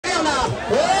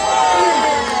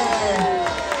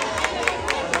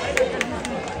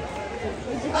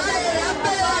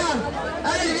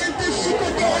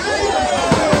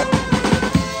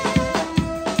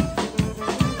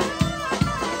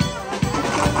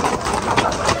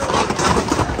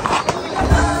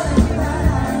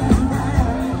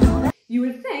You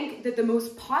would think that the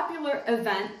most popular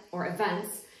event or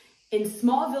events in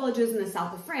small villages in the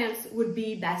south of France would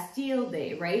be Bastille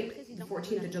Day, right? The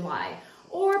 14th of July,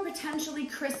 or potentially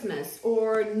Christmas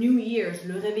or New Year's,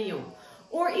 le Réveillon,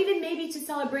 or even maybe to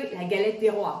celebrate la Galette des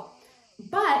Rois.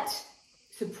 But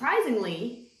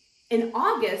surprisingly, in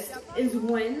August is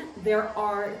when there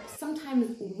are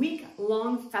sometimes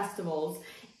week-long festivals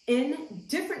in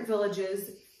different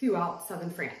villages throughout southern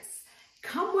France.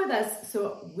 Come with us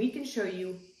so we can show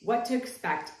you what to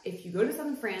expect if you go to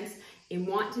southern France and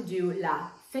want to do la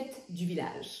fête du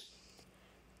village.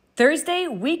 Thursday,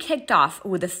 we kicked off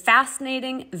with a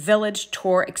fascinating village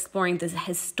tour exploring the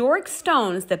historic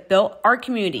stones that built our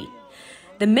community.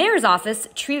 The mayor's office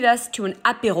treated us to an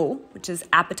apéro, which is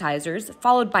appetizers,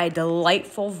 followed by a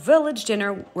delightful village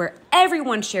dinner where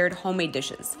everyone shared homemade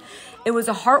dishes. It was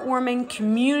a heartwarming,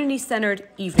 community-centered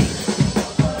evening.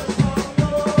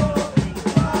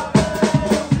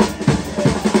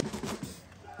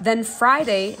 Then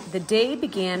Friday, the day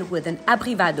began with an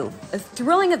abrivado, a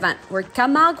thrilling event where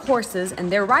Camargue horses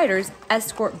and their riders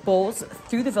escort bulls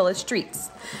through the village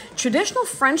streets. Traditional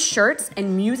French shirts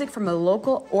and music from a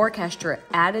local orchestra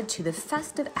added to the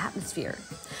festive atmosphere.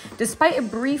 Despite a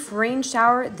brief rain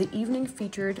shower, the evening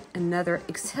featured another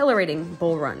exhilarating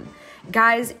bull run.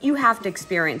 Guys, you have to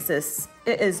experience this.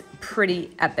 It is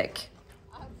pretty epic.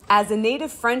 As a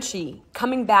native Frenchie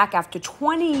coming back after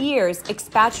 20 years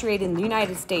expatriated in the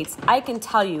United States, I can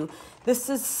tell you this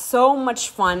is so much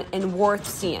fun and worth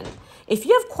seeing. If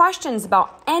you have questions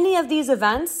about any of these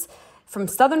events from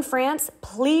southern France,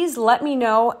 please let me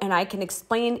know and I can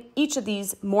explain each of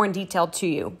these more in detail to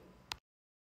you.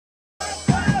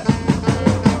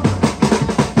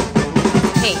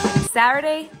 Hey,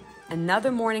 Saturday,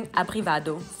 another morning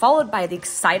abrivado, followed by the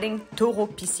exciting Toro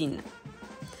Piscine,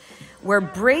 where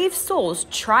brave souls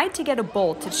tried to get a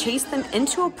bull to chase them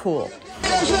into a pool.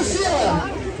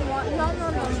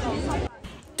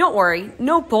 Don't worry,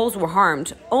 no bulls were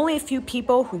harmed, only a few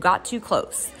people who got too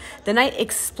close. The night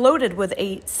exploded with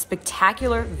a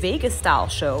spectacular Vegas-style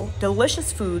show,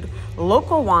 delicious food,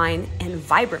 local wine, and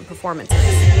vibrant performances.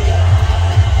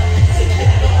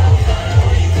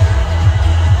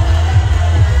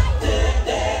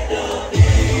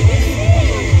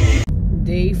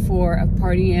 Day 4 of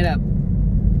partying it up.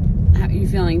 How are you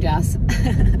feeling, Jess?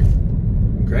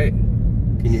 Great.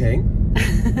 Can you hang?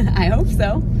 I hope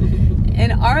so.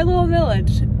 In our little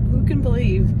village, who can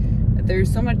believe that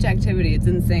there's so much activity? It's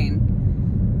insane.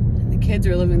 The kids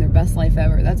are living their best life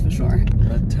ever, that's for sure.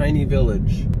 A tiny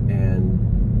village,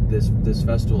 and this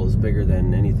festival is bigger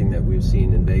than anything that we've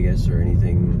seen in Vegas or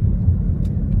anything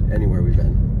anywhere we've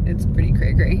been. It's pretty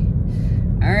cray-cray.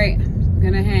 All right, I'm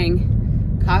gonna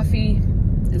hang. Coffee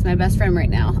is my best friend right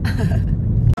now.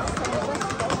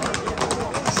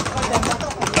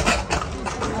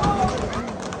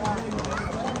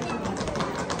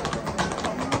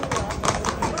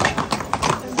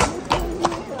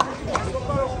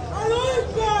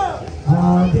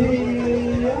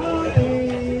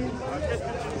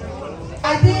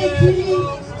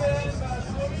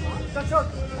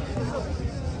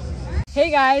 Hey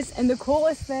guys, and the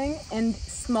coolest thing in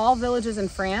small villages in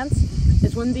France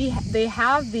is when they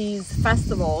have these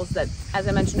festivals that, as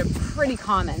I mentioned, are pretty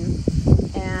common.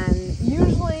 And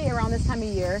usually around this time of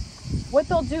year, what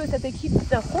they'll do is that they keep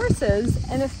the horses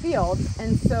in a field.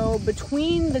 And so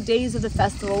between the days of the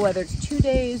festival, whether it's 2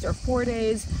 days or 4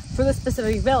 days for the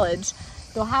specific village,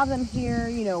 they'll have them here,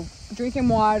 you know, drinking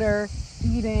water,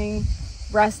 eating,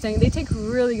 resting. They take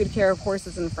really good care of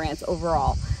horses in France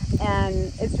overall.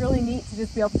 And it's really neat to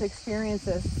just be able to experience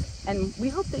this. And we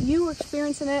hope that you are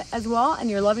experiencing it as well and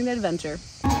you're loving the adventure.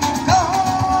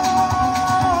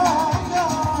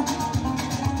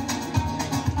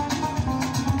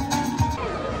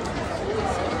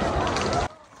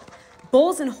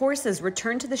 Bulls and horses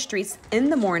returned to the streets in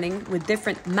the morning with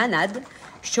different manades,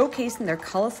 showcasing their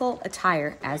colorful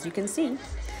attire, as you can see.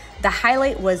 The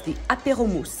highlight was the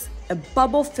apéro mousse, a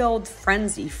bubble-filled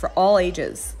frenzy for all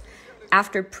ages.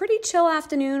 After a pretty chill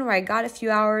afternoon where I got a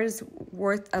few hours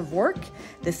worth of work,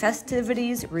 the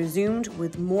festivities resumed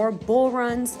with more bull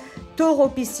runs, Toro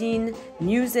Piscine,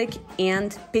 music,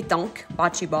 and pétanque,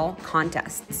 bocce ball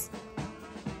contests.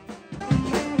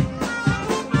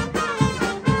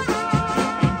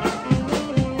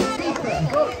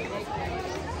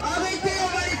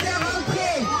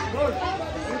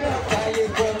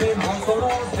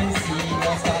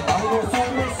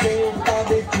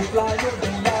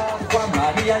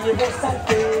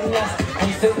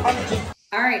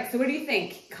 All right, so what do you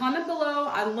think? Comment below.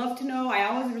 I'd love to know. I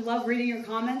always love reading your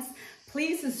comments.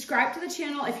 Please subscribe to the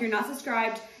channel if you're not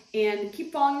subscribed, and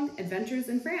keep following Adventures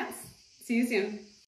in France. See you soon.